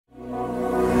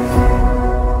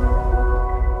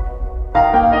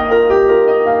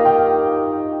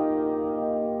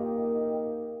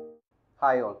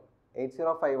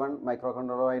8051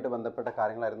 മൈക്രോകൺട്രോളറുമായിട്ട് ബന്ധപ്പെട്ട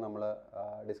കാര്യങ്ങളായിരുന്നു നമ്മൾ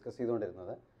ഡിസ്കസ്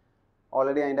ചെയ്തുകൊണ്ടിരുന്നത്.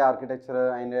 ഓൾറെഡി അതിൻ്റെ ആർക്കിടെക്ചർ,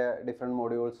 അതിൻ്റെ ഡിഫറെൻറ്റ്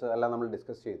മോഡ്യൂൾസ് എല്ലാം നമ്മൾ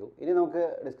ഡിസ്കസ് ചെയ്തു. ഇനി നമുക്ക്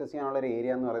ഡിസ്കസ് ചെയ്യാനുള്ള ഒരു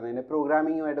ഏരിയ എന്ന് പറയുന്നത് അതിൻ്റെ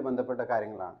പ്രോഗ്രാമിങ്ങുമായിട്ട് ബന്ധപ്പെട്ട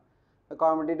കാര്യങ്ങളാണ്.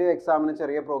 കോമ്പറ്റേറ്റീവ് എക്സാമിന്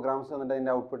ചെറിയ പ്രോഗ്രാംസ് വന്നിട്ട്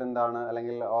അതിൻ്റെ ഔട്ട്പുട്ട് എന്താണ്,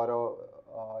 അല്ലെങ്കിൽ ഓരോ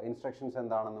ഇൻസ്ട്രക്ഷൻസ്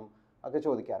എന്താണെന്നും ഒക്കെ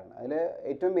ചോദിക്കാറുണ്ട്. അതിൽ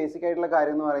ഏറ്റവും ബേസിക് ആയിട്ടുള്ള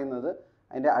കാര്യം എന്ന് പറയുന്നത്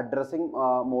അതിൻ്റെ അഡ്രസ്സിങ്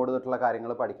മോഡ് തൊട്ടുള്ള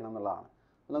കാര്യങ്ങൾ പഠിക്കണം എന്നുള്ളതാണ്.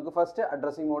 നമുക്ക് ഫസ്റ്റ്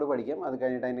അഡ്രസ്സിങ് മോഡ് പഠിക്കാം, അത്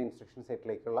കഴിഞ്ഞിട്ട് അതിൻ്റെ ഇൻസ്ട്രക്ഷൻ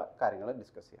സെറ്റിലേക്കുള്ള കാര്യങ്ങൾ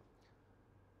ഡിസ്കസ് ചെയ്യാം.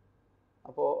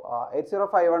 അപ്പോൾ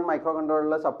 8051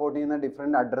 മൈക്രോകൺട്രോളറിൽ സപ്പോർട്ട് ചെയ്യുന്ന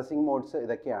ഡിഫറെൻറ്റ് അഡ്രസ്സിങ് മോഡ്സ്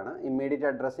ഇതൊക്കെയാണ്. Immediate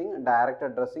addressing, direct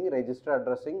addressing, register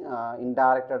addressing,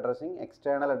 indirect addressing,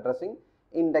 external addressing,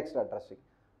 indexed addressing.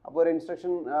 അപ്പോൾ ഒരു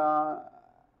ഇൻസ്ട്രക്ഷൻ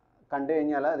കണ്ടു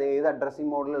കഴിഞ്ഞാൽ അത് ഏത്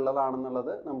അഡ്രസ്സിങ്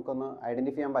മോഡിലുള്ളതാണെന്നുള്ളത് നമുക്കൊന്ന്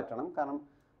ഐഡൻറ്റിഫൈ ചെയ്യാൻ പറ്റണം. കാരണം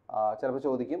ചിലപ്പോൾ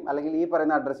ചോദിക്കും, അല്ലെങ്കിൽ ഈ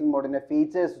പറയുന്ന അഡ്രസ്സിങ് മോഡിൻ്റെ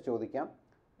ഫീച്ചേഴ്സ് ചോദിക്കാം.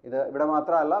 ഇത് ഇവിടെ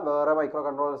മാത്രമല്ല, വേറെ മൈക്രോ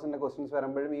കൺട്രോളേഴ്സിൻ്റെ ക്വസ്റ്റ്യൻസ്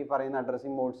വരുമ്പോഴും ഈ പറയുന്ന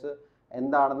അഡ്രസ്സിങ് മോഡ്സ്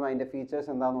എന്താണെന്നും അതിൻ്റെ ഫീച്ചേഴ്സ്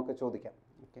എന്താണെന്നൊക്കെ ചോദിക്കാം.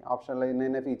 ഓക്കെ, ഓപ്ഷനിൽ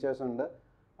ഇന്ന ഫീച്ചേഴ്സ് ഉണ്ട്,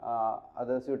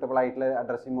 അത് സ്യൂട്ടബിൾ ആയിട്ടുള്ള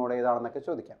അഡ്രസ്സിങ് മോഡ് ഏതാണെന്നൊക്കെ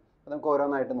ചോദിക്കാം. അപ്പോൾ നമുക്ക്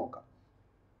ഓരോന്നായിട്ട് നോക്കാം.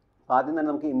 ആദ്യം തന്നെ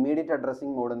നമുക്ക് ഇമ്മീഡിയറ്റ്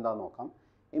അഡ്രസ്സിങ് മോഡ് എന്താണെന്ന് നോക്കാം.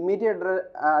 ഇമ്മീഡിയറ്റ്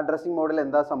അഡ്രസ്സിങ് മോഡിൽ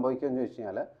എന്താ സംഭവിക്കുകയെന്ന് ചോദിച്ചു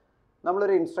കഴിഞ്ഞാൽ,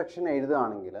 നമ്മളൊരു ഇൻസ്ട്രക്ഷൻ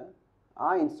എഴുതുകയാണെങ്കിൽ ആ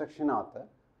ഇൻസ്ട്രക്ഷനകത്ത്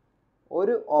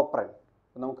ഒരു ഓപ്പറൻഡ്,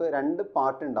 നമുക്ക് രണ്ട്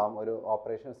പാർട്ട് ഉണ്ടാവും ഒരു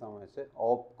ഓപ്പറേഷനെ സംബന്ധിച്ച്,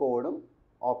 ഓപ്പ് കോഡും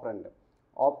ഓപ്പറൻഡും.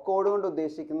 ഓപ്പ് കോഡ് കൊണ്ട്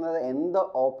ഉദ്ദേശിക്കുന്നത് എന്ത്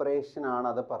ഓപ്പറേഷനാണ്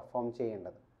അത് പെർഫോം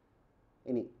ചെയ്യേണ്ടത്.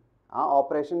 ഇനി ആ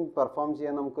ഓപ്പറേഷൻ പെർഫോം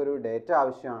ചെയ്യാൻ നമുക്കൊരു ഡേറ്റ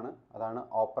ആവശ്യമാണ്, അതാണ്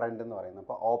ഓപ്പറൻഡ് എന്ന് പറയുന്നത്.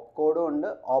 അപ്പോൾ ഓപ്പ് കോഡും ഉണ്ട്,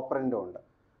 ഓപ്പറൻഡും ഉണ്ട്.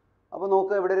 അപ്പോൾ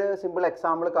നോക്കുക, ഇവിടെ ഒരു സിമ്പിൾ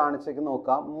എക്സാമ്പിൾ കാണിച്ചേക്ക്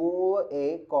നോക്കാം. Move A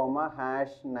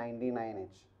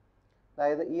 #99H.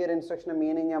 അതായത് ഈ ഒരു ഇൻസ്ട്രക്ഷൻ്റെ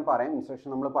മീനിങ് ഞാൻ പറയാം. ഇൻസ്ട്രക്ഷൻ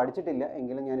നമ്മൾ പഠിച്ചിട്ടില്ല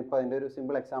എങ്കിലും ഞാനിപ്പോൾ അതിൻ്റെ ഒരു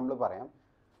സിമ്പിൾ എക്സാമ്പിൾ പറയാം.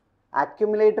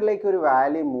 അക്യുമുലേറ്ററിലേക്ക് ഒരു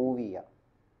വാല്യൂ മൂവ് ചെയ്യുക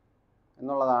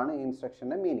എന്നുള്ളതാണ് ഈ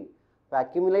ഇൻസ്ട്രക്ഷൻ്റെ മീനിങ്. അപ്പോൾ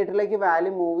അക്യുമുലേറ്ററിലേക്ക്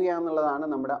വാല്യൂ മൂവ് ചെയ്യുക എന്നുള്ളതാണ്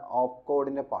നമ്മുടെ ഓപ്പ്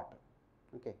കോഡിൻ്റെ പാർട്ട്.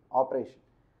 Okay, operation.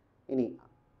 ഇനി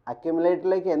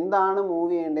അക്യുമുലേറ്ററിലേക്ക് എന്താണ്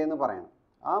മൂവ് ചെയ്യേണ്ടതെന്ന് പറയണം.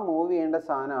 ആ മൂവ് ചെയ്യേണ്ട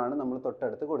സാധനമാണ് നമ്മൾ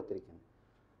തൊട്ടടുത്ത് കൊടുത്തിരിക്കുന്നത്.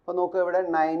 അപ്പോൾ നോക്കുക, ഇവിടെ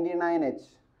 99H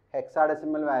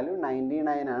ഹെക്സാഡെസിമൽ വാല്യൂ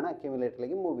 99 ആണ്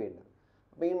അക്യുമുലേറ്ററിലേക്ക് മൂവ് ചെയ്യേണ്ടത്.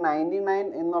 അപ്പോൾ ഈ 99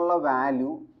 എന്നുള്ള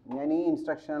വാല്യൂ ഞാൻ ഈ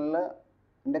ഇൻസ്ട്രക്ഷനിൽ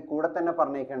എൻ്റെ കൂടെ തന്നെ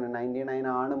പറഞ്ഞേക്കാണ് 99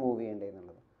 ആണ് മൂവ്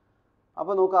ചെയ്യേണ്ടതെന്നുള്ളത്.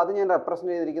 അപ്പോൾ നോക്കുക, അത് ഞാൻ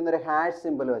റെപ്രസെൻറ്റ് ചെയ്തിരിക്കുന്ന ഒരു ഹാഷ്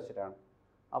സിമ്പിൾ വെച്ചിട്ടാണ്.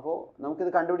 അപ്പോൾ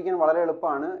നമുക്കിത് കണ്ടുപിടിക്കാൻ വളരെ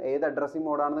എളുപ്പമാണ്. ഏത് അഡ്രസ്സിങ്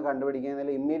മോഡാണെന്ന് കണ്ടുപിടിക്കുന്നതിൽ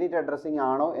ഇമ്മീഡിയറ്റ് അഡ്രസ്സിങ്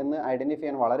ആണോ എന്ന് ഐഡൻറ്റിഫൈ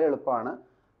ചെയ്യാൻ വളരെ എളുപ്പമാണ്.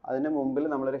 അതിന് മുമ്പിൽ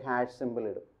നമ്മളൊരു ഹാഷ് സിമ്പിൾ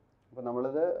ഇടും. അപ്പോൾ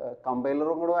നമ്മളിത്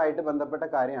കമ്പൈലറും കൂടെ ആയിട്ട് ബന്ധപ്പെട്ട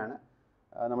കാര്യമാണ്.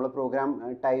 നമ്മൾ പ്രോഗ്രാം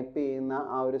ടൈപ്പ് ചെയ്യുന്ന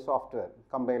ആ ഒരു സോഫ്റ്റ്വെയർ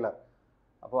കമ്പൈലർ,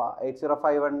 അപ്പോൾ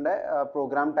 8051ൻ്റെ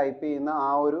പ്രോഗ്രാം ടൈപ്പ് ചെയ്യുന്ന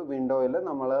ആ ഒരു വിൻഡോയിൽ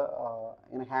നമ്മൾ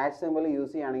ഇങ്ങനെ ഹാഷ് സിമ്പിൾ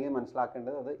യൂസ് ചെയ്യുകയാണെങ്കിൽ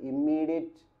മനസ്സിലാക്കേണ്ടത് അത്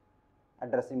ഇമ്മീഡിയറ്റ്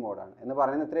അഡ്രസ്സിങ് മോഡാണ് എന്ന്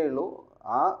പറയുന്നത്. ഇത്രയേ ഉള്ളൂ.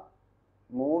 ആ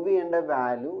മൂവ് ചെയ്യേണ്ട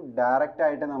വാല്യൂ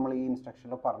ഡയറക്റ്റായിട്ട് നമ്മൾ ഈ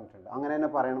ഇൻസ്ട്രക്ഷനിൽ പറഞ്ഞിട്ടുണ്ട്. അങ്ങനെ തന്നെ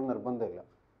പറയണം നിർബന്ധമില്ല.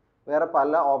 വേറെ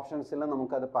പല ഓപ്ഷൻസിലും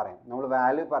നമുക്കത് പറയാം. നമ്മൾ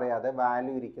വാല്യൂ പറയാതെ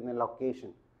വാല്യൂ ഇരിക്കുന്ന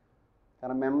ലൊക്കേഷൻ,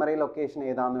 കാരണം മെമ്മറി ലൊക്കേഷൻ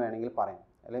ഏതാണെന്ന് വേണമെങ്കിൽ പറയാം,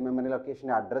 അല്ലെങ്കിൽ മെമ്മറി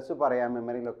ലൊക്കേഷൻ്റെ അഡ്രസ്സ് പറയാം,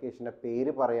 മെമ്മറി ലൊക്കേഷൻ്റെ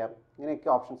പേര് പറയാം, ഇങ്ങനെയൊക്കെ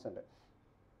ഓപ്ഷൻസ് ഉണ്ട്.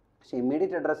 പക്ഷേ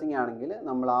ഇമ്മീഡിയറ്റ് അഡ്രസ്സിങ് ആണെങ്കിൽ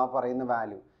നമ്മൾ ആ പറയുന്ന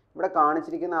വാല്യൂ, ഇവിടെ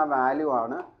കാണിച്ചിരിക്കുന്ന ആ വാല്യൂ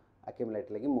ആണ്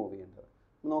അക്യുമുലേറ്ററിലേക്ക് മൂവ് ചെയ്യേണ്ടത്.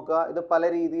 നോക്കുക, ഇത് പല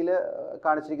രീതിയിൽ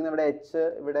കാണിച്ചിരിക്കുന്ന, ഇവിടെ എച്ച്,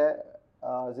 ഇവിടെ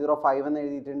 05 എന്ന്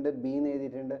എഴുതിയിട്ടുണ്ട്, ബി എന്ന്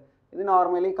എഴുതിയിട്ടുണ്ട്. ഇത്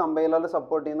നോർമലി കമ്പൈലറിൽ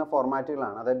സപ്പോർട്ട് ചെയ്യുന്ന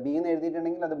ഫോർമാറ്റുകളാണ്. അതായത് ബി എന്ന്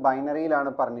എഴുതിയിട്ടുണ്ടെങ്കിൽ അത് ബൈനറിയിലാണ്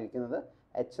പറഞ്ഞിരിക്കുന്നത്,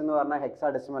 എച്ച് എന്ന് പറഞ്ഞാൽ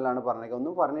ഹെക്സാഡെസിമലാണ് പറഞ്ഞിരിക്കുന്നത്,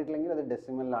 ഒന്നും പറഞ്ഞിട്ടില്ലെങ്കിൽ അത്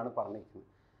ഡെസിമലിലാണ് പറഞ്ഞിരിക്കുന്നത്.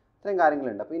 ഇത്രയും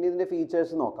കാര്യങ്ങളുണ്ട്. അപ്പോൾ ഇനി ഇതിൻ്റെ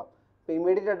ഫീച്ചേഴ്സ് നോക്കാം. ഇപ്പോൾ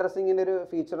ഇമ്മീഡിയറ്റ് അഡ്രസ്സിങ്ങിൻ്റെ ഒരു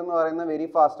ഫീച്ചർ എന്ന് പറയുന്നത് വെരി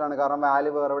ഫാസ്റ്റ് ആണ്. കാരണം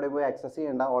വാല്യൂ വേറെ എവിടെ പോയി ആക്സസ്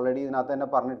ചെയ്യേണ്ട, ഓൾറെഡി ഇതിനകത്ത് തന്നെ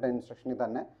പറഞ്ഞിട്ട് ഇൻസ്ട്രക്ഷനിൽ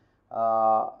തന്നെ.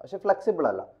 പക്ഷേ ഫ്ലെക്സിബിൾ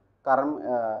അല്ല. കാരണം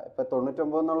ഇപ്പോൾ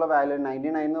 99 എന്നുള്ള വാല്യൂ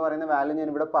 99 എന്ന് പറയുന്ന വാല്യൂ ഞാൻ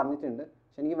ഇവിടെ പറഞ്ഞിട്ടുണ്ട്.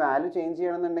 പക്ഷെ എനിക്ക് വാല്യൂ ചേഞ്ച്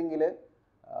ചെയ്യണമെന്നുണ്ടെങ്കിൽ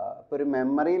ഇപ്പോൾ ഒരു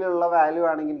മെമ്മറിയിലുള്ള വാല്യൂ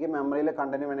ആണെങ്കിൽ എനിക്ക് മെമ്മറിയിലെ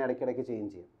കണ്ടന്റ് വേണേൽ ഇടയ്ക്കിടയ്ക്ക്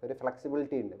ചേഞ്ച് ചെയ്യും. ഒരു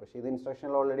ഫ്ലെക്സിബിലിറ്റി ഉണ്ട്. പക്ഷേ ഇത്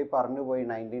ഇൻസ്ട്രക്ഷനിൽ ഓൾറെഡി പറഞ്ഞു പോയി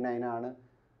 99 ആണ്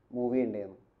മൂവ്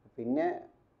ചെയ്യേണ്ടതെന്ന്. പിന്നെ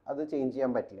അത് ചേഞ്ച്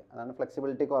ചെയ്യാൻ പറ്റില്ല. അതാണ്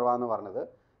ഫ്ലെക്സിബിലിറ്റി കുറവാന്ന് പറഞ്ഞത്.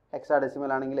 ഹെക്സാഡെസിമൽ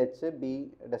ആണെങ്കിൽ എച്ച്, ബി,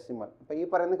 ഡെസിമൽ. അപ്പോൾ ഈ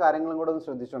പറയുന്ന കാര്യങ്ങളും കൂടെ ഒന്ന്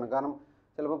ശ്രദ്ധിച്ചോണം. കാരണം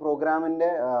ചിലപ്പോൾ പ്രോഗ്രാമിൻ്റെ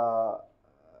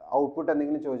ഔട്ട്പുട്ട്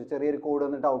എന്തെങ്കിലും ചോദിച്ചു, ചെറിയൊരു കോഡ്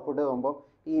വന്നിട്ട് ഔട്ട്പുട്ട് പോകുമ്പോൾ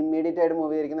ഈ ഇമ്മീഡിയറ്റ് ആയിട്ട്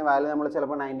മൂവ് ചെയ്തിരിക്കുന്ന വാല്യൂ നമ്മൾ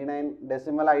ചിലപ്പോൾ 99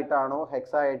 ഡെസിമൽ ആയിട്ടാണോ,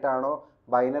 ഹെക്സ ആയിട്ടാണോ,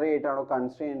 ബൈനറി ആയിട്ടാണോ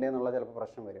കൺസിഡർ ചെയ്യേണ്ടതെന്നുള്ള ചിലപ്പോൾ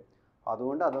പ്രശ്നം വരും.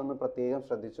 അതുകൊണ്ട് അതൊന്ന് പ്രത്യേകം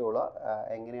ശ്രദ്ധിച്ചോളുക,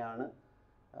 എങ്ങനെയാണ്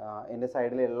എൻ്റെ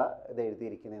സൈഡിലുള്ള ഇത്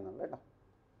എഴുതിയിരിക്കുന്നതെന്നുള്ളത് കേട്ടോ.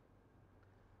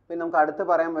 പിന്നെ നമുക്ക് അടുത്ത്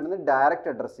പറയാൻ പറ്റുന്നത് ഡയറക്റ്റ്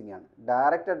അഡ്രസ്സിങ് ആണ്.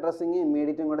 ഡയറക്റ്റ് അഡ്രസ്സിങ്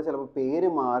ഇമ്മീഡിയറ്റും കൂടെ ചിലപ്പോൾ പേര്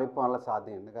മാറിപ്പോകാനുള്ള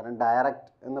സാധ്യതയുണ്ട്. കാരണം ഡയറക്റ്റ്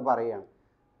എന്ന് പറയുകയാണ്.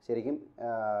 ശരിക്കും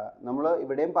നമ്മൾ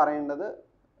ഇവിടെയും പറയേണ്ടത്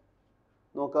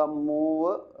നോക്കുക,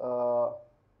 മൂവ്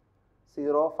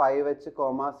 05H,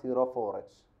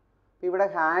 04H. അപ്പോൾ ഇവിടെ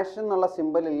ഹാഷ് എന്നുള്ള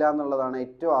സിമ്പിൾ ഇല്ല എന്നുള്ളതാണ്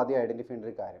ഏറ്റവും ആദ്യം ഐഡൻറ്റിഫൈ ചെയ്യേണ്ട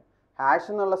ഒരു കാര്യം. ഹാഷ്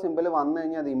എന്നുള്ള സിമ്പിൾ വന്നു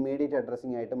കഴിഞ്ഞാൽ അത് ഇമ്മീഡിയറ്റ്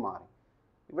അഡ്രസ്സിങ് ആയിട്ട് മാറി.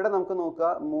 ഇവിടെ നമുക്ക് നോക്കുക,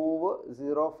 മൂവ്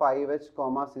 05H,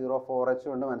 04H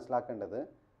കൊണ്ട് മനസ്സിലാക്കേണ്ടത്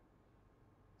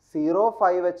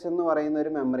 05H എന്ന് പറയുന്ന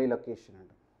ഒരു മെമ്മറി ലൊക്കേഷൻ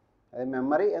ഉണ്ട്. അതായത്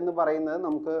മെമ്മറി എന്ന് പറയുന്നത്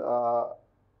നമുക്ക്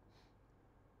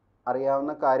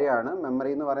അറിയാവുന്ന കാര്യമാണ്.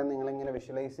 മെമ്മറി എന്ന് പറയുന്നത് നിങ്ങളിങ്ങനെ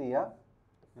വിഷ്വലൈസ് ചെയ്യുക.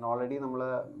 ഞാൻ ഓൾറെഡി നമ്മൾ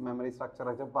മെമ്മറി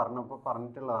സ്ട്രക്ചറൊക്കെ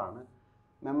പറഞ്ഞിട്ടുള്ളതാണ്.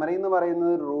 മെമ്മറി എന്ന്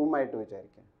പറയുന്നത് ഒരു റൂമായിട്ട്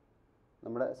വിചാരിക്കാം,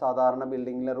 നമ്മുടെ സാധാരണ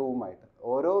ബിൽഡിങ്ങിലെ റൂമായിട്ട്.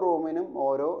 ഓരോ റൂമിനും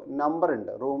ഓരോ നമ്പർ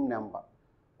ഉണ്ട്, റൂം നമ്പർ.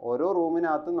 ഓരോ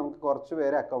റൂമിനകത്തും നമുക്ക് കുറച്ച്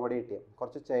പേരെ അക്കോമഡേറ്റ് ചെയ്യാം.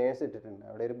 കുറച്ച് ചെയർസ് ഇട്ടിട്ടുണ്ട്,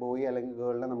 അവിടെ ഒരു ബോയ് അല്ലെങ്കിൽ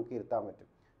ഗേളിനെ നമുക്ക് ഇരുത്താൻ പറ്റും,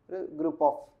 ഒരു ഗ്രൂപ്പ്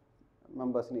ഓഫ്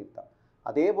മെമ്പേഴ്സിന് ഇരുത്താം.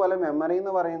 അതേപോലെ മെമ്മറി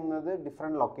എന്ന് പറയുന്നത്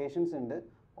ഡിഫറെൻറ്റ് ലൊക്കേഷൻസ് ഉണ്ട്.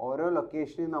 ഓരോ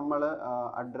ലൊക്കേഷനെയും നമ്മൾ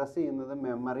അഡ്രസ്സ് ചെയ്യുന്നത്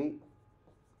മെമ്മറി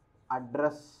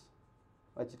അഡ്രസ്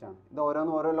വെച്ചിട്ടാണ്. ഇത്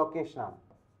ഓരോന്നും ഓരോ ലൊക്കേഷനാണ്,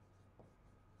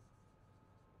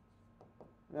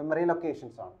 മെമ്മറി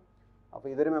ലൊക്കേഷൻസ് ആണ്. അപ്പോൾ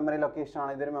ഇതൊരു മെമ്മറി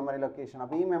ലൊക്കേഷനാണ്, ഇതൊരു മെമ്മറി ലൊക്കേഷൻ.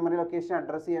 അപ്പോൾ ഈ മെമ്മറി ലൊക്കേഷൻ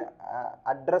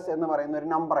അഡ്രസ് എന്ന് പറയുന്ന ഒരു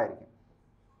നമ്പർ ആയിരിക്കും.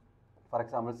 ഫോർ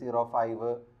എക്സാമ്പിൾ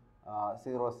 05,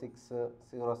 06,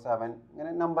 07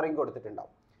 ഇങ്ങനെ നമ്പറിങ്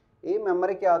കൊടുത്തിട്ടുണ്ടാവും. ഈ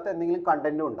മെമ്മറിക്കകത്ത് എന്തെങ്കിലും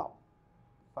കണ്ടൻറ്റും ഉണ്ടാവും.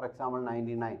 ഫോർ എക്സാമ്പിൾ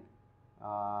 99,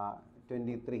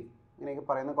 23 ഇങ്ങനെയൊക്കെ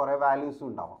പറയുന്ന കുറേ വാല്യൂസും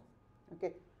ഉണ്ടാവും. ഓക്കെ,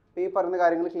 അപ്പോൾ ഈ പറയുന്ന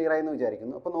കാര്യങ്ങൾ ക്ലിയർ ആയി എന്ന്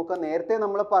വിചാരിക്കുന്നു. അപ്പോൾ നോക്കുക, നേരത്തെ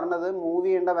നമ്മൾ പറഞ്ഞത് മൂവ്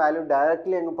ചെയ്യേണ്ട വാല്യൂ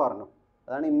ഡയറക്റ്റ്ലി അങ്ങ് പറഞ്ഞു,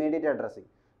 അതാണ് ഇമ്മീഡിയറ്റ് അഡ്രസ്സിങ്.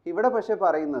 ഇവിടെ പക്ഷേ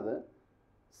പറയുന്നത്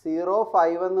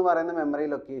 05 എന്ന് പറയുന്ന മെമ്മറി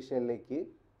ലൊക്കേഷനിലേക്ക്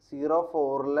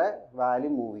 04 വാല്യൂ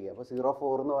മൂവ് ചെയ്യുക. അപ്പോൾ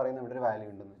 04 എന്ന് പറയുന്ന ഇവിടെ ഒരു വാല്യൂ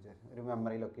ഉണ്ടെന്ന് വിചാരിക്കും, ഒരു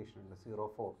മെമ്മറി ലൊക്കേഷൻ ഉണ്ട്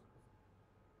 04.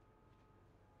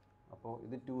 അപ്പോൾ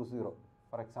ഇത് 20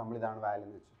 ഫോർ എക്സാമ്പിൾ, ഇതാണ് വാല്യൂ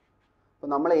എന്ന് വെച്ചു. അപ്പോൾ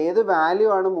നമ്മൾ ഏത് വാല്യൂ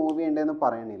ആണ് മൂവ് ചെയ്യേണ്ടതെന്ന്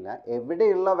പറയണില്ല,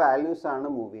 എവിടെയുള്ള വാല്യൂസ് ആണ്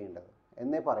മൂവ് ചെയ്യേണ്ടത്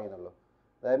എന്നേ പറയുന്നുള്ളൂ.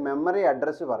 അതായത് മെമ്മറി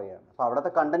അഡ്രസ്സ് പറയുകയാണ്. അപ്പോൾ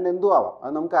അവിടുത്തെ കണ്ടന്റ് എന്തും ആവാം,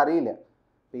 അത് നമുക്കറിയില്ല.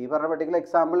 അപ്പോൾ ഈ പറഞ്ഞ പെർട്ടിക്കുലർ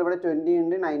എക്സാമ്പിൾ ഇവിടെ 20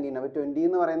 ഉണ്ട്, 19. അപ്പോൾ 20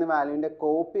 എന്ന് പറയുന്ന വാല്യൂവിൻ്റെ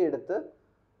കോപ്പി എടുത്ത്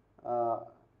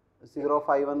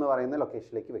 05 എന്ന് പറയുന്ന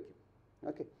ലൊക്കേഷനിലേക്ക് വെക്കും.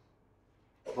 ഓക്കെ,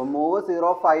 അപ്പോൾ മൂവ്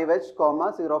 05H,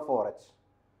 04H.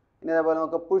 ഇനി അതേപോലെ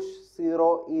നമുക്ക് പുഷ്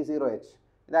 0E0H.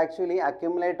 ഇത് ആക്ച്വലി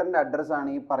അക്യുമുലേറ്ററിൻ്റെ അഡ്രസ്സാണ്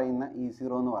ഈ പറയുന്ന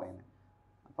E0 എന്ന് പറയുന്നത്.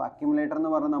 അപ്പോൾ അക്യുമുലേറ്റർ എന്ന്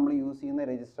പറഞ്ഞാൽ നമ്മൾ യൂസ് ചെയ്യുന്ന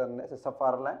രജിസ്റ്ററിൻ്റെ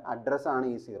SFRലെ അഡ്രസ്സാണ്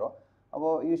E0.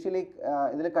 അപ്പോൾ യൂഷ്വലി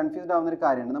ഇതിൽ കൺഫ്യൂസ്ഡ് ആവുന്നൊരു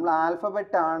കാര്യമുണ്ട്. നമ്മൾ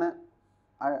ആൽഫബറ്റ് ആണ്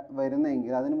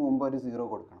വരുന്നതെങ്കിൽ അതിന് മുമ്പ് ഒരു 0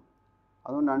 കൊടുക്കണം.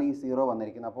 അതുകൊണ്ടാണ് ഈ 0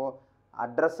 വന്നിരിക്കുന്നത്. അപ്പോൾ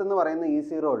അഡ്രസ്സ് എന്ന് പറയുന്ന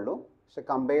E0 ഉള്ളൂ, പക്ഷെ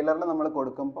കമ്പൈലറിൽ നമ്മൾ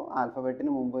കൊടുക്കുമ്പോൾ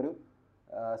ആൽഫബറ്റിന് മുമ്പ് ഒരു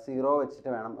 0 വെച്ചിട്ട്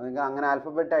വേണം. അല്ലെങ്കിൽ അങ്ങനെ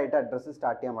ആൽഫബറ്റ് ആയിട്ട് അഡ്രസ്സ്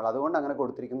സ്റ്റാർട്ട് ചെയ്യാൻ പാടില്ല, അതുകൊണ്ട് അങ്ങനെ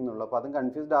കൊടുത്തിരിക്കുന്നുള്ളൂ. അപ്പോൾ അതും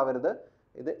കൺഫ്യൂസ്ഡ് ആവരുത്,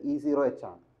 ഇത് E0H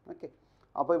ആണ്. ഓക്കെ,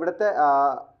 അപ്പോൾ ഇവിടുത്തെ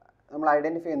നമ്മൾ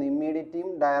ഐഡൻറ്റിഫൈ ചെയ്യുന്ന ഇമ്മീഡിയറ്റും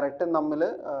ഡയറക്റ്റും തമ്മിൽ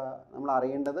നമ്മൾ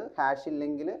അറിയേണ്ടത് ഹാഷ്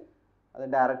ഇല്ലെങ്കിൽ അത്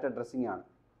ഡയറക്റ്റ് അഡ്രസ്സിങ് ആണ്.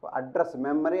 അപ്പോൾ അഡ്രസ്സ്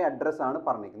മെമ്മറി അഡ്രസ്സാണ്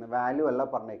പറഞ്ഞേക്കുന്നത്, വാല്യൂ അല്ല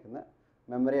പറഞ്ഞേക്കുന്നത്,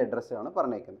 മെമ്മറി അഡ്രസ്സാണ്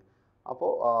പറഞ്ഞേക്കുന്നത്.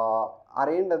 അപ്പോൾ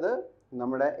അറിയേണ്ടത്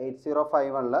നമ്മുടെ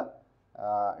 8051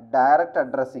 ഡയറക്റ്റ്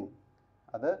അഡ്രസ്സിങ്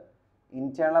അത്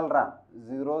ഇൻറ്റേർണൽ റാം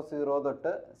 00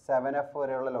 തൊട്ട് 7F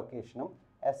വരെയുള്ള ലൊക്കേഷനും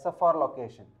SFR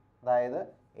ലൊക്കേഷൻ അതായത്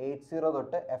 80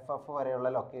 തൊട്ട് FF വരെയുള്ള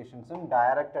ലൊക്കേഷൻസും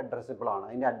ഡയറക്റ്റ് അഡ്രസ്സിബിൾ ആണ്.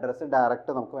 അതിൻ്റെ അഡ്രസ്സ്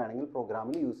ഡയറക്റ്റ് നമുക്ക് വേണമെങ്കിൽ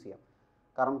പ്രോഗ്രാമിൽ യൂസ് ചെയ്യാം.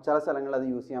 കാരണം ചില സ്ഥലങ്ങളിൽ അത്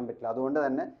യൂസ് ചെയ്യാൻ പറ്റില്ല. അതുകൊണ്ട്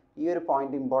തന്നെ ഈ ഒരു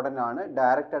പോയിന്റ് ഇമ്പോർട്ടൻ്റ് ആണ്.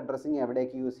 ഡയറക്റ്റ് അഡ്രസ്സിങ്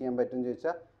എവിടേക്ക് യൂസ് ചെയ്യാൻ പറ്റും എന്ന്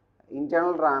ചോദിച്ചാൽ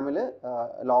ഇൻറ്റേർണൽ റാമിൽ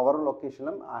ലോവർ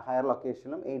ലൊക്കേഷനിലും ഹയർ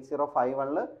ലൊക്കേഷനിലും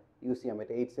 8051 യൂസ് ചെയ്യാൻ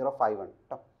പറ്റും. 8051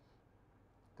 കേട്ടോ.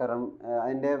 കാരണം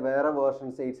അതിൻ്റെ വേറെ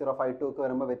വേർഷൻസ് 8052 ഒക്കെ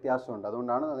വരുമ്പോൾ വ്യത്യാസമുണ്ട്,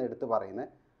 അതുകൊണ്ടാണ് അത് എടുത്ത് പറയുന്നത്.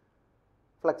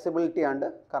 ഫ്ലെക്സിബിലിറ്റി ഉണ്ട്,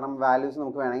 കാരണം വാല്യൂസ്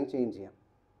നമുക്ക് വേണമെങ്കിൽ ചേഞ്ച് ചെയ്യാം.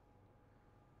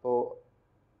 അപ്പോൾ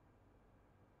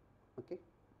ഓക്കെ,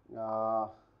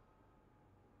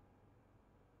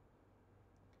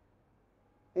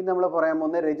 ഇത് നമ്മൾ പറയാൻ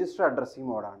പോകുന്ന രജിസ്റ്റർ അഡ്രസ്സിംഗ്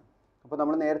മോഡാണ്. അപ്പോൾ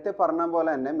നമ്മൾ നേരത്തെ പറഞ്ഞ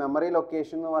പോലെ തന്നെ മെമ്മറി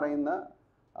ലൊക്കേഷൻ എന്ന് പറയുന്ന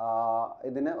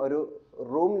ഇതിന് ഒരു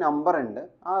റൂം നമ്പർ ഉണ്ട്.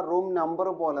 ആ റൂം നമ്പർ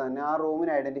പോലെ തന്നെ ആ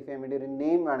റൂമിനെ ഐഡൻറ്റിഫൈ ചെയ്യാൻ വേണ്ടി ഒരു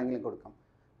നെയിം വേണമെങ്കിൽ കൊടുക്കാം.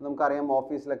 നമുക്കറിയാം,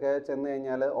 ഓഫീസിലൊക്കെ ചെന്ന്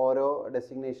കഴിഞ്ഞാൽ ഓരോ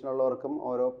ഡെസിഗ്നേഷനുള്ളവർക്കും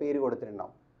ഓരോ പേര്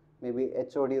കൊടുത്തിട്ടുണ്ടാവും. May be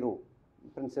HOD room,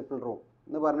 principal room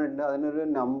എന്ന് പറഞ്ഞിട്ടുണ്ട്, അതിനൊരു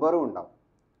നമ്പറും ഉണ്ടാവും.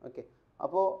 ഓക്കെ,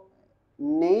 അപ്പോൾ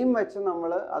നെയിം വെച്ച്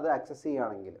നമ്മൾ അത് ആക്സസ്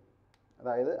ചെയ്യുകയാണെങ്കിൽ,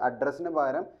 അതായത് അഡ്രസ്സിന്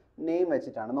പകരം നെയിം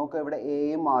വെച്ചിട്ടാണ്. നമുക്ക് ഇവിടെ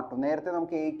എയും R2, നേരത്തെ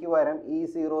നമുക്ക് എക്ക് പകരം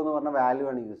E0 എന്ന് പറഞ്ഞ വാല്യൂ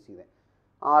ആണ് യൂസ് ചെയ്തത്.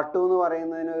 R2 എന്ന്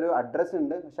പറയുന്നതിന് ഒരു അഡ്രസ്സ്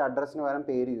ഉണ്ട്, പക്ഷേ അഡ്രസ്സിന് പകരം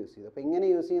പേര് യൂസ് ചെയ്തു. അപ്പോൾ ഇങ്ങനെ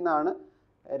യൂസ് ചെയ്യുന്നതാണ്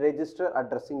രജിസ്റ്റർ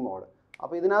അഡ്രസ്സിംഗ് മോഡ്.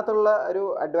 അപ്പോൾ ഇതിനകത്തുള്ള ഒരു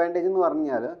അഡ്വാൻറ്റേജ് എന്ന്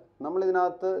പറഞ്ഞാൽ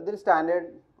ഇതിൽ സ്റ്റാൻഡേർഡ്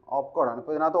ഓപ്പ് കോഡാണ്.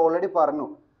 ഇപ്പോൾ ഇതിനകത്ത് ഓൾറെഡി പറഞ്ഞു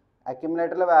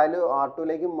അക്യുമുലേറ്ററിലെ വാല്യൂ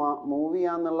R2ലേക്ക് മൂവ്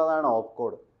ചെയ്യാന്നുള്ളതാണ് ഓപ്പ്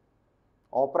കോഡ്.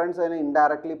 ഓപ്പറൻസ് അതിന്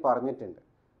ഇൻഡയറക്ട്ലി പറഞ്ഞിട്ടുണ്ട്.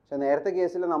 പക്ഷേ നേരത്തെ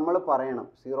കേസിൽ നമ്മൾ പറയണം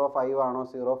 05 ആണോ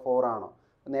 04 ആണോ.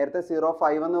 നേരത്തെ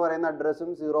 05 എന്ന് പറയുന്ന അഡ്രസ്സും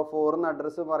 04 എന്ന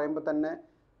അഡ്രസ്സ് പറയുമ്പോൾ തന്നെ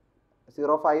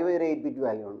 05 ഒരു 8-bit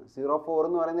വാല്യൂ ആണ്, 04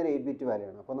 എന്ന് പറയുന്ന ഒരു 8-bit വാല്യൂ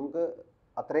ആണ്. അപ്പോൾ നമുക്ക്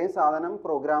അത്രയും സാധനം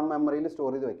പ്രോഗ്രാം മെമ്മറിയിൽ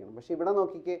സ്റ്റോർ ചെയ്ത് വെക്കണം. പക്ഷേ ഇവിടെ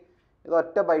നോക്കിക്കേ, ഇത്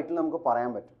ഒറ്റ ബൈറ്റിൽ നമുക്ക്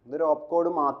പറയാൻ പറ്റും. ഇതൊരു ഓപ്പ് കോഡ്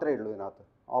മാത്രമേ ഉള്ളൂ ഇതിനകത്ത്.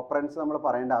 ഓപ്പറൻസ് നമ്മൾ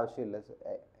പറയേണ്ട ആവശ്യമില്ല,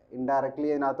 ഇൻഡയറക്ട്ലി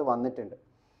ഇതിനകത്ത് വന്നിട്ടുണ്ട്.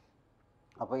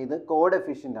 അപ്പോൾ ഇത് കോഡ്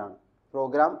എഫിഷ്യൻ്റ് ആണ്.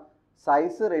 പ്രോഗ്രാം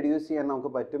സൈസ് റെഡ്യൂസ് ചെയ്യാൻ നമുക്ക്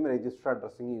പറ്റും രജിസ്റ്റർ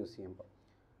അഡ്രസ്സിങ് യൂസ് ചെയ്യുമ്പോൾ.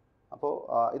 അപ്പോൾ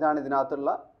ഇതാണ്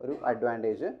ഇതിനകത്തുള്ള ഒരു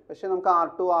അഡ്വാൻറ്റേജ്. പക്ഷേ നമുക്ക്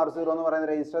R2 R0 എന്ന് പറയുന്ന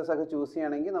രജിസ്റ്റേഴ്സ് ഒക്കെ ചൂസ്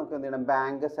ചെയ്യണമെങ്കിൽ നമുക്ക് എന്ത് ചെയ്യണം,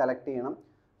 ബാങ്ക് സെലക്ട് ചെയ്യണം.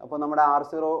 അപ്പോൾ നമ്മുടെ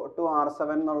R0 to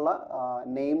R7 എന്നുള്ള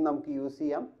നെയിം നമുക്ക് യൂസ്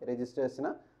ചെയ്യാം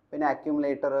രജിസ്റ്റേഴ്സിന്. പിന്നെ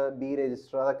അക്യുമുലേറ്റർ, ബി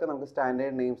രജിസ്റ്റർ, അതൊക്കെ നമുക്ക്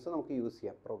സ്റ്റാൻഡേർഡ് നെയിംസ് നമുക്ക് യൂസ്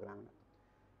ചെയ്യാം പ്രോഗ്രാമിന്.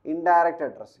 Indirect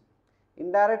addressing.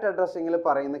 ഇൻഡയറക്റ്റ് അഡ്രസ്സിങ്ങിൽ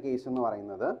പറയുന്ന കേസ് എന്ന്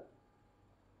പറയുന്നത്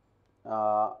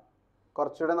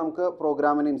കുറച്ചുകൂടെ നമുക്ക്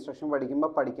പ്രോഗ്രാമിന് ഇൻസ്ട്രക്ഷൻ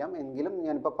പഠിക്കുമ്പോൾ പഠിക്കാം, എങ്കിലും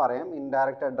ഞാനിപ്പോൾ പറയാം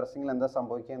ഇൻഡയറക്റ്റ് അഡ്രസ്സിങ്ങിൽ എന്താ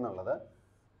സംഭവിക്കുക എന്നുള്ളത്.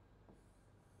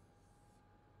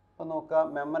 അപ്പോൾ നോക്കുക,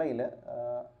 മെമ്മറിയിൽ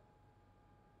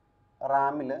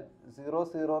റാമിൽ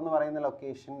 00 എന്ന് പറയുന്ന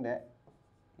ലൊക്കേഷൻ്റെ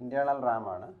ഇൻറ്റേർണൽ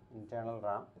റാമാണ്. ഇൻറ്റേർണൽ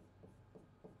റാം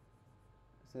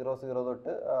 00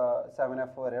 തൊട്ട്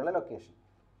 7F വരെയുള്ള ലൊക്കേഷൻ.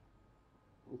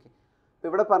 ഓക്കെ, അപ്പോൾ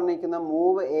ഇവിടെ പറഞ്ഞിരിക്കുന്ന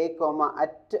മൂവ് A,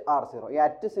 @R0. ഈ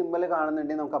അറ്റ് സിമ്പിൾ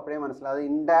കാണുന്നുണ്ടെങ്കിൽ നമുക്ക് അപ്പോഴേ മനസ്സിലാവും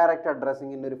ഇൻഡയറക്റ്റ്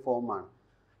അഡ്രസ്സിങ്ങിൻ്റെ ഒരു ഫോമാണ്.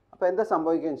 അപ്പോൾ എന്താ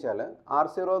സംഭവിക്കുക വെച്ചാൽ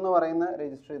R0 എന്ന് പറയുന്ന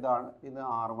രജിസ്റ്റർ ഇതാണ്, ഇത്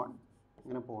R1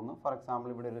 ഇങ്ങനെ പോകുന്നു. ഫോർ എക്സാമ്പിൾ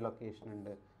ഇവിടെ ഒരു ലൊക്കേഷൻ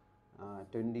ഉണ്ട്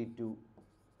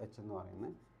 22H എന്ന്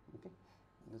പറയുന്നത്. ഓക്കെ,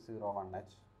 ഇത്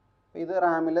 01H. അപ്പോൾ ഇത്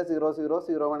റാമിൽ 00,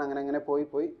 01 അങ്ങനെ പോയി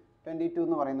 22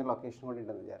 എന്ന് പറയുന്ന ലൊക്കേഷൻ കൂടി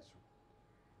ഉണ്ടെന്ന് വിചാരിച്ചു.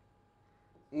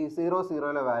 ഈ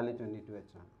 00ലെ വാല്യൂ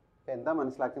 22H ആണ്. അപ്പോൾ എന്താ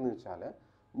മനസ്സിലാക്കുന്നത് വെച്ചാൽ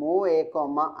മൂവ് A,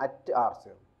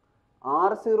 @R0.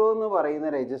 R0 എന്ന് പറയുന്ന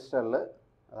രജിസ്റ്ററിൽ,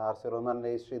 R0 എന്ന് പറയുന്ന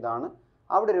രജിസ്റ്റർ ഇതാണ്,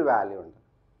 അവിടെ ഒരു വാല്യൂ ഉണ്ട്,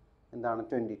 എന്താണ്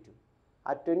 22.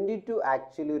 ആ 22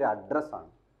 ആക്ച്വലി ഒരു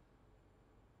അഡ്രസ്സാണ്.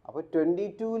 അപ്പോൾ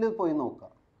 22ൽ പോയി നോക്കുക,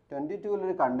 22ൽ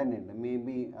ഒരു കണ്ടന്റ് ഉണ്ട്, മേ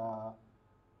ബി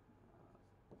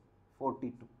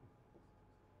 42.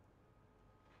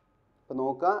 അപ്പോൾ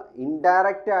നോക്കുക,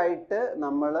 ഇൻഡയറക്റ്റ് ആയിട്ട്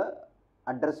നമ്മൾ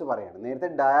അഡ്രസ്സ് പറയാണ്. നേരത്തെ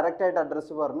ഡയറക്റ്റ് ആയിട്ട്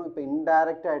അഡ്രസ്സ് പറഞ്ഞു, ഇപ്പോൾ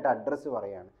ഇൻഡയറക്റ്റ് ആയിട്ട് അഡ്രസ്സ്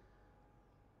പറയാണ്,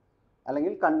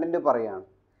 അല്ലെങ്കിൽ കണ്ടന്റ് പറയാണ്.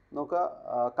 നോക്കുക,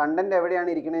 കണ്ടന്റ് എവിടെയാണ്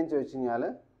ഇരിക്കണതെന്ന് ചോദിച്ചു കഴിഞ്ഞാൽ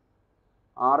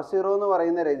R0 എന്ന്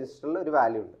പറയുന്ന രജിസ്റ്ററിൽ ഒരു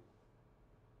വാല്യൂ ഉണ്ട്,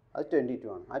 അത് 22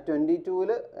 ആണ്. ആ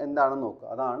 22ൽ എന്താണെന്ന് നോക്കുക,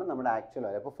 അതാണ് നമ്മുടെ ആക്ച്വൽ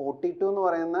വാല്യൂ. അപ്പോൾ 42 എന്ന്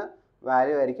പറയുന്ന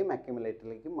വാല്യൂ ആയിരിക്കും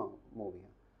അക്യുമുലേറ്ററിലേക്ക് മൂവ് ചെയ്യുക.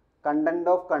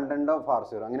 കണ്ടന്റ് ഓഫ്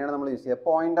R0 അങ്ങനെയാണ് നമ്മൾ യൂസ് ചെയ്യുക.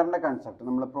 പോയിന്ററിൻ്റെ കൺസെപ്റ്റ്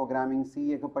നമ്മൾ പ്രോഗ്രാമിംഗ് C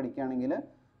ഒക്കെ പഠിക്കുകയാണെങ്കിൽ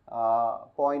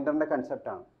പോയിന്ററിൻ്റെ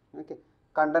കൺസെപ്റ്റാണ്. ഓക്കെ,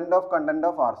 കണ്ടന്റ് ഓഫ്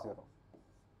R0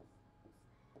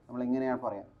 നമ്മൾ ഇങ്ങനെയാണ്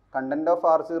പറയാം. കണ്ടന്റ് ഓഫ്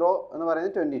R0 എന്ന്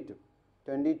പറയുന്നത്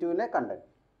 22ലെ കണ്ടന്റ്.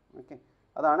 ഓക്കെ,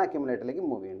 അതാണ് അക്യുമുലേറ്ററിലേക്ക്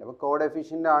മൂവ് ചെയ്യേണ്ടത്. അപ്പോൾ കോഡ്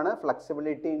എഫിഷ്യൻ്റ് ആണ്,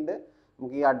 ഫ്ലെക്സിബിലിറ്റി ഉണ്ട്.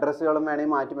 നമുക്ക് ഈ അഡ്രസ്സുകളും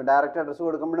വേണമെങ്കിൽ മാറ്റി, ഡയറക്റ്റ് അഡ്രസ്സ്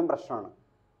കൊടുക്കുമ്പോഴും പ്രശ്നമാണ്.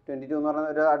 22 എന്ന്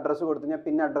പറയുന്ന ഒരു അഡ്രസ്സ് കൊടുത്തു കഴിഞ്ഞാൽ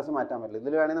പിന്നെ അഡ്രസ്സ് മാറ്റാൻ പറ്റില്ല.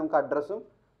 ഇതിൽ വേണമെങ്കിൽ നമുക്ക് അഡ്രസ്സും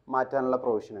മാറ്റാനുള്ള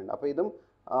പ്രൊവിഷൻ ഉണ്ട്. അപ്പോൾ ഇതും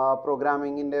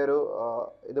പ്രോഗ്രാമിങ്ങിൻ്റെ ഒരു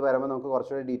ഇത് വരുമ്പോൾ നമുക്ക്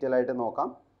കുറച്ചുകൂടി ഡീറ്റെയിൽ ആയിട്ട് നോക്കാം.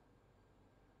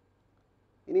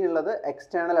 ഇനിയുള്ളത്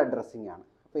എക്സ്റ്റേണൽ അഡ്രസ്സിംഗ് ആണ്.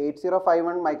 അപ്പോൾ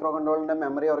 8051 മൈക്രോ കൺട്രോളറിൻ്റെ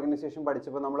മെമ്മറി ഓർഗനൈസേഷൻ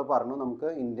പഠിച്ചപ്പോൾ നമ്മൾ പറഞ്ഞു നമുക്ക്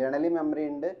ഇൻറ്റേർണലി മെമ്മറി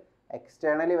ഉണ്ട്,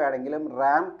 എക്സ്റ്റേണലി വേണമെങ്കിലും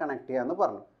റാം കണക്ട് ചെയ്യാമെന്ന്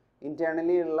പറഞ്ഞു.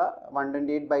 ഇൻറ്റേർണലി ഉള്ള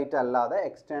 128 ബൈറ്റ് അല്ലാതെ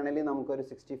എക്സ്റ്റേണലി നമുക്കൊരു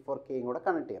 64K കൂടെ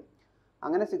കണക്ട് ചെയ്യാം.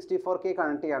 അങ്ങനെ 64K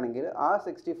കണക്ട് ചെയ്യുകയാണെങ്കിൽ ആ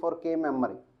 64K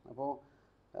മെമ്മറി, അപ്പോൾ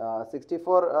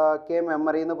 64K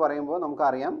മെമ്മറി എന്ന് പറയുമ്പോൾ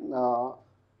നമുക്കറിയാം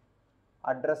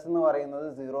അഡ്രസ്സ് എന്ന് പറയുന്നത്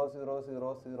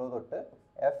 0000 തൊട്ട്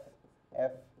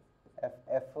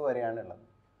FF വരെയാണ് ഉള്ളത്.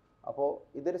 അപ്പോൾ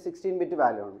ഇതൊരു 16 ബിറ്റ്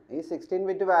വാല്യൂ ആണ്. ഈ 16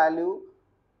 ബിറ്റ് വാല്യൂ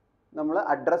നമ്മൾ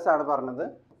അഡ്രസ്സാണ് പറഞ്ഞത്.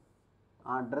 ആ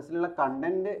അഡ്രസ്സിലുള്ള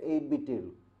കണ്ടൻറ്റ് 8 ബിറ്റേ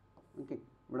ഉള്ളൂ. ഓക്കെ,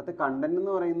 ഇവിടുത്തെ കണ്ടൻറ്റ്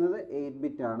എന്ന് പറയുന്നത് 8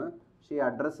 ബിറ്റ് ആണ്, പക്ഷേ ഈ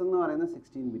അഡ്രസ്സ് എന്ന് പറയുന്നത്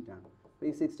 16 ബിറ്റ് ആണ്. അപ്പോൾ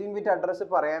ഈ 16 ബിറ്റ് അഡ്രസ്സ്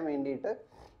പറയാൻ വേണ്ടിയിട്ട്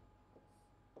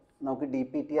നമുക്ക്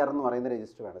DPTR എന്ന് പറയുന്ന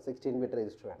രജിസ്റ്റർ വേണം, 16 ബിറ്റ്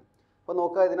രജിസ്റ്റർ വേണം. അപ്പോൾ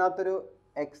നോക്കുക, ഇതിനകത്തൊരു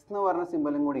എക്സ് എന്ന് പറഞ്ഞ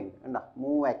സിമ്പലും കൂടി ഉണ്ട്, കണ്ടോ,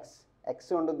 മൂവ്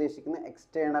എക്സ് കൊണ്ട് ഉദ്ദേശിക്കുന്നത്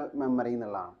എക്സ്റ്റേണൽ മെമ്മറി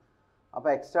എന്നുള്ളതാണ്. അപ്പോൾ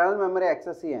എക്സ്റ്റേണൽ മെമ്മറി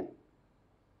ആക്സസ് ചെയ്യാൻ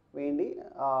വേണ്ടി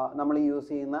നമ്മൾ യൂസ്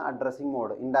ചെയ്യുന്ന addressing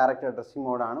mode indirect addressing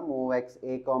മോഡാണ് move A,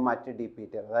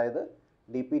 @DPTR. അതായത്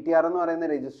DPTR എന്ന് പറയുന്ന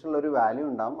രജിസ്റ്ററിൽ ഒരു വാല്യൂ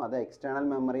ഉണ്ടാവും, അത് എക്സ്റ്റേണൽ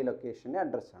മെമ്മറി ലൊക്കേഷൻ്റെ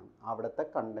അഡ്രസ്സാണ്. അവിടുത്തെ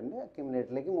കണ്ടൻറ്റ്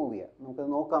അക്യുമുലേറ്ററിലേക്ക് മൂവ് ചെയ്യുക. നമുക്കത്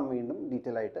നോക്കാം വീണ്ടും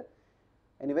ഡീറ്റെയിൽ ആയിട്ട്.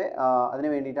 എനിവേ അതിന്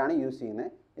വേണ്ടിയിട്ടാണ് യൂസ്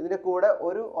ചെയ്യുന്നത്. ഇതിൻ്റെ കൂടെ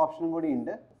ഒരു ഓപ്ഷനും കൂടി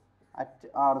ഉണ്ട്,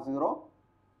 @R0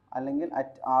 അല്ലെങ്കിൽ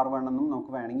 @R1 എന്നും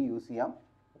നമുക്ക് വേണമെങ്കിൽ യൂസ് ചെയ്യാം.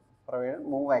 Provide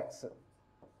move X.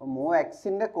 അപ്പോൾ മൂവ്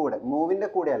എക്സിൻ്റെ കൂടെ, മൂവിൻ്റെ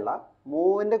കൂടെ അല്ല,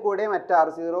 മൂവിൻ്റെ കൂടെയും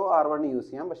 @R0 R1 യൂസ്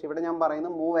ചെയ്യാം. പക്ഷേ ഇവിടെ ഞാൻ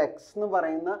പറയുന്നത് മൂവ് എക്സ് എന്ന്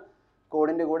പറയുന്ന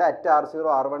കോഡിൻ്റെ കൂടെ @R0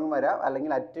 R1 വരാം,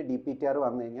 അല്ലെങ്കിൽ @DPTR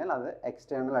വന്നു കഴിഞ്ഞാൽ അത്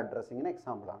എക്സ്റ്റേണൽ അഡ്രസ്സിങ്ങിന്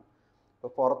എക്സാമ്പിളാണ്.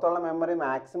 ഇപ്പോൾ പുറത്തുള്ള മെമ്മറി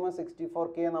മാക്സിമം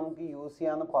 64K നമുക്ക് യൂസ്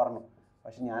ചെയ്യാമെന്ന് പറഞ്ഞു,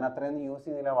 പക്ഷെ ഞാൻ അത്രയൊന്നും യൂസ്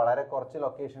ചെയ്യുന്നില്ല. വളരെ കുറച്ച്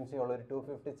ലൊക്കേഷൻസേ ഉള്ളൂ, ഒരു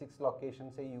 256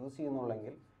 ലൊക്കേഷൻസേ യൂസ്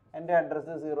ചെയ്യുന്നുള്ളെങ്കിൽ എൻ്റെ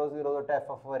അഡ്രസ്സ് 00 തൊട്ട്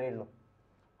FF വരെ ഉള്ളൂ.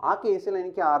 ആ കേസിൽ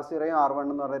എനിക്ക് R0 R1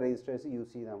 എന്ന് പറയുന്ന രജിസ്റ്റേഴ്സ്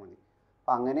യൂസ് ചെയ്താൽ മതി.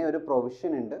 അപ്പോൾ അങ്ങനെ ഒരു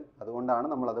പ്രൊവിഷൻ ഉണ്ട്, അതുകൊണ്ടാണ്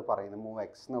നമ്മളത് പറയുന്നത് മൂവ്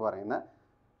എക്സ് എന്ന് പറയുന്ന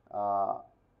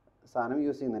സാധനം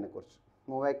യൂസ് ചെയ്യുന്നതിനെക്കുറിച്ച്.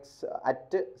 Move X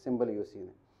at simple use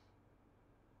ചെയ്യുന്നത്.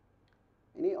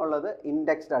 ഇനി ഉള്ളത്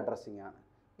ഇൻഡെക്സ്ഡ് അഡ്രസ്സിംഗ് ആണ്.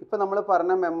 ഇപ്പോൾ നമ്മൾ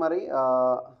പറഞ്ഞ മെമ്മറി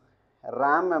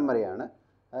റാം മെമ്മറിയാണ്.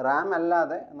 റാം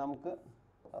അല്ലാതെ നമുക്ക്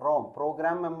റോം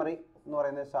പ്രോഗ്രാം മെമ്മറി എന്ന്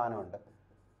പറയുന്ന ഒരു സാധനമുണ്ട്.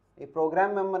 ഈ പ്രോഗ്രാം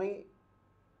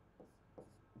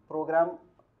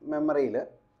മെമ്മറിയിൽ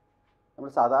നമ്മൾ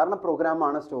സാധാരണ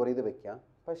പ്രോഗ്രാമാണ് സ്റ്റോർ ചെയ്ത് വെക്കുക.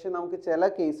 പക്ഷേ നമുക്ക് ചില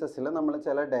കേസസിൽ നമ്മൾ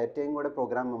ചില ഡാറ്റയും കൂടെ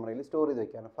പ്രോഗ്രാം മെമ്മറിയിൽ സ്റ്റോർ ചെയ്ത്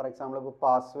വെക്കുകയാണ്. ഫോർ എക്സാമ്പിൾ ഇപ്പോൾ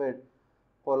പാസ്വേഡ്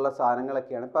പോലുള്ള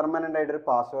സാധനങ്ങളൊക്കെയാണ് പെർമനൻ്റ് ആയിട്ടൊരു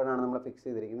പാസ്വേഡാണ് നമ്മൾ ഫിക്സ്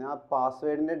ചെയ്തിരിക്കുന്നത്. ആ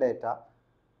പാസ്വേഡിൻ്റെ ഡാറ്റ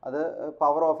അത്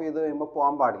പവർ ഓഫ് ചെയ്ത് കഴിയുമ്പോൾ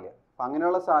പോകാൻ പാടില്ല. അപ്പം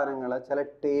അങ്ങനെയുള്ള സാധനങ്ങൾ, ചില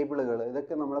ടേബിളുകൾ,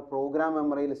 ഇതൊക്കെ നമ്മൾ പ്രോഗ്രാം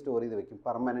മെമ്മറിയിൽ സ്റ്റോർ ചെയ്ത് വെക്കും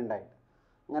പെർമനൻ്റ് ആയിട്ട്.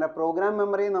 അങ്ങനെ പ്രോഗ്രാം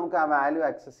മെമ്മറിയിൽ നമുക്ക് ആ വാല്യൂ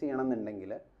ആക്സസ്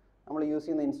ചെയ്യണമെന്നുണ്ടെങ്കിൽ നമ്മൾ യൂസ്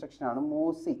ചെയ്യുന്ന ഇൻസ്ട്രക്ഷനാണ്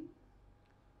മൂവ്സി.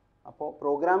 അപ്പോൾ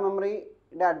പ്രോഗ്രാം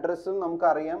മെമ്മറിയുടെ അഡ്രസ്സും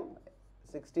നമുക്കറിയാം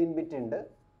 16 ബിറ്റ് ഉണ്ട്.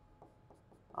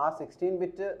 ആ 16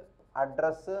 ബിറ്റ്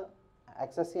അഡ്രസ്സ്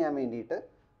ആക്സസ് ചെയ്യാൻ വേണ്ടിയിട്ട്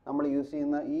നമ്മൾ യൂസ്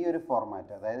ചെയ്യുന്ന ഈ ഒരു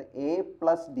ഫോർമാറ്റ്, അതായത്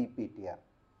A+DPTR.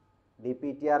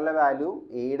 DPTRലെ വാല്യൂവും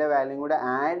എയുടെ വാല്യൂവും കൂടെ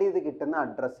ആഡ് ചെയ്ത് കിട്ടുന്ന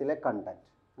അഡ്രസ്സിലെ കണ്ടൻറ്റ്,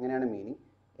 അങ്ങനെയാണ് മീനിങ്.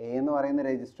 എ എന്ന് പറയുന്ന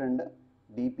രജിസ്റ്റർ ഉണ്ട്,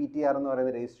 DPTR എന്ന്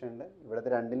പറയുന്ന രജിസ്റ്റർ ഉണ്ട്.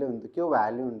 ഇവിടുത്തെ രണ്ടിലും എന്തൊക്കെയോ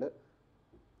വാല്യൂ ഉണ്ട്.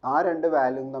 ആ രണ്ട്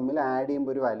വാല്യൂവും തമ്മിൽ ആഡ്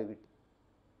ചെയ്യുമ്പോൾ ഒരു വാല്യൂ കിട്ടി,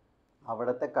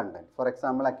 അവിടുത്തെ content. For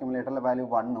example അക്യുമുലേറ്ററിലെ value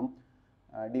 1ഉം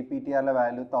DPTRലെ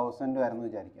value 1000 ആയിരുന്നു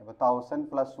വിചാരിക്കുക. അപ്പോൾ 1000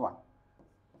 + 1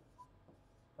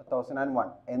 1001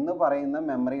 എന്ന് പറയുന്ന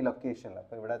മെമ്മറി ലൊക്കേഷനിൽ,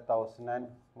 അപ്പോൾ ഇവിടെ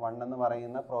 1001 എന്ന്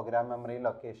പറയുന്ന പ്രോഗ്രാം മെമ്മറി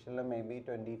ലൊക്കേഷനിൽ മേ ബി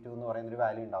 22 എന്ന് പറയുന്നൊരു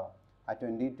വാല്യൂ ഉണ്ടാവും. ആ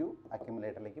 22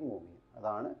 അക്യുമുലേറ്ററിലേക്ക് മൂവ് ചെയ്യും.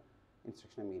 അതാണ്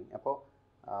ഇൻസ്ട്രക്ഷൻ മീനിങ്. അപ്പോൾ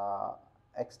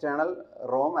എക്സ്റ്റേണൽ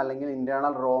റോം അല്ലെങ്കിൽ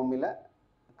ഇൻറ്റേർണൽ റോമിലെ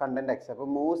കണ്ടൻറ്റ് എക്സ്. അപ്പോൾ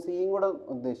മൂവ് സിയും കൂടെ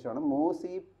ഉദ്ദേശിച്ചാണ്. മൂവ്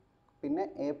സി പിന്നെ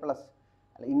A+ അല്ല,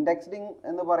 ഇൻഡെക്സ്ഡിങ്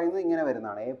എന്ന് പറയുന്നത് ഇങ്ങനെ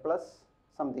വരുന്നതാണ്. A+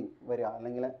 സംതിങ് വരിക,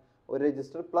 അല്ലെങ്കിൽ ഒരു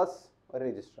രജിസ്റ്റർ പ്ലസ് ഒരു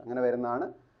രജിസ്റ്റർ, അങ്ങനെ വരുന്നതാണ്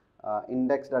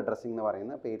ഇൻഡെക്സ്ഡ് അഡ്രസ്സിംഗ് എന്ന്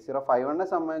പറയുന്നത്. അപ്പോൾ 8051നെ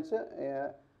സംബന്ധിച്ച്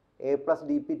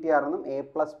A+DPTR എന്നും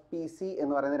A+PC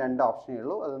എന്ന് പറയുന്ന രണ്ട് ഓപ്ഷനേ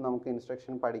ഉള്ളൂ. അത് നമുക്ക്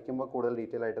ഇൻസ്ട്രക്ഷൻ പഠിക്കുമ്പോൾ കൂടുതൽ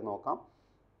ഡീറ്റെയിൽ ആയിട്ട് നോക്കാം.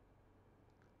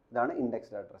 ഇതാണ്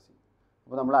ഇൻഡെക്സ്ഡ് അഡ്രസ്സിംഗ്.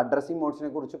 അപ്പോൾ നമ്മൾ അഡ്രസ്സിംഗ് മോഡ്സിനെ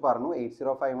കുറിച്ച് പറഞ്ഞു.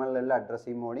 8051ലുള്ള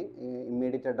addressing mode,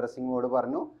 immediate addressing mode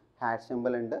പറഞ്ഞു, ഹാഷ്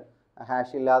സിമ്പിൾ ഉണ്ട്.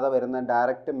 ഹാഷ് ഇല്ലാതെ വരുന്ന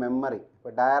ഡയറക്റ്റ് മെമ്മറി.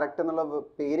 ഇപ്പോൾ ഡയറക്റ്റ് എന്നുള്ള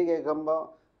പേര് കേൾക്കുമ്പോൾ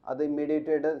അത് ഇമ്മീഡിയറ്റ്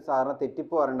ആയിട്ട് സാറിന്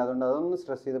തെറ്റിപ്പോകാറുണ്ട്. അതുകൊണ്ട് അതൊന്ന്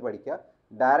സ്ട്രെസ് ചെയ്ത് പഠിക്കുക.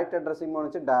 ഡയറക്റ്റ് അഡ്രസ്സിംഗ് മോഡ്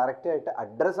വെച്ചാൽ ഡയറക്റ്റ് ആയിട്ട്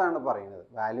അഡ്രസ്സാണ് പറയുന്നത്,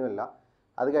 വാല്യൂ അല്ല.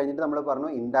 അത് കഴിഞ്ഞിട്ട് നമ്മൾ പറഞ്ഞു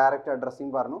ഇൻഡയറക്റ്റ്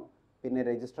അഡ്രസ്സിംഗ് പറഞ്ഞു, പിന്നെ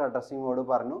രജിസ്റ്റർ അഡ്രസ്സിംഗ് മോഡ്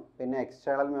പറഞ്ഞു, പിന്നെ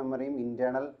എക്സ്റ്റേണൽ മെമ്മറിയും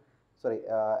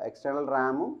എക്സ്റ്റേണൽ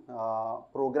റാമും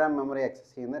പ്രോഗ്രാം മെമ്മറി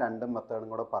ആക്സസ് ചെയ്യുന്ന രണ്ട് മെത്തേഡും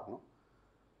കൂടെ പറഞ്ഞു.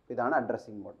 ഇതാണ്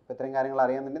അഡ്രസ്സിംഗ് മോഡ്. അപ്പോൾ ഇത്രയും കാര്യങ്ങൾ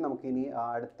അറിയാമെന്നുണ്ടെങ്കിൽ നമുക്ക് ഇനി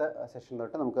അടുത്ത സെഷൻ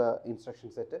തൊട്ട് നമുക്ക് ഇൻസ്ട്രക്ഷൻ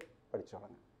സെറ്റ് പഠിച്ചു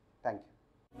തുടങ്ങാം. Thank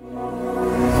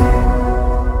you.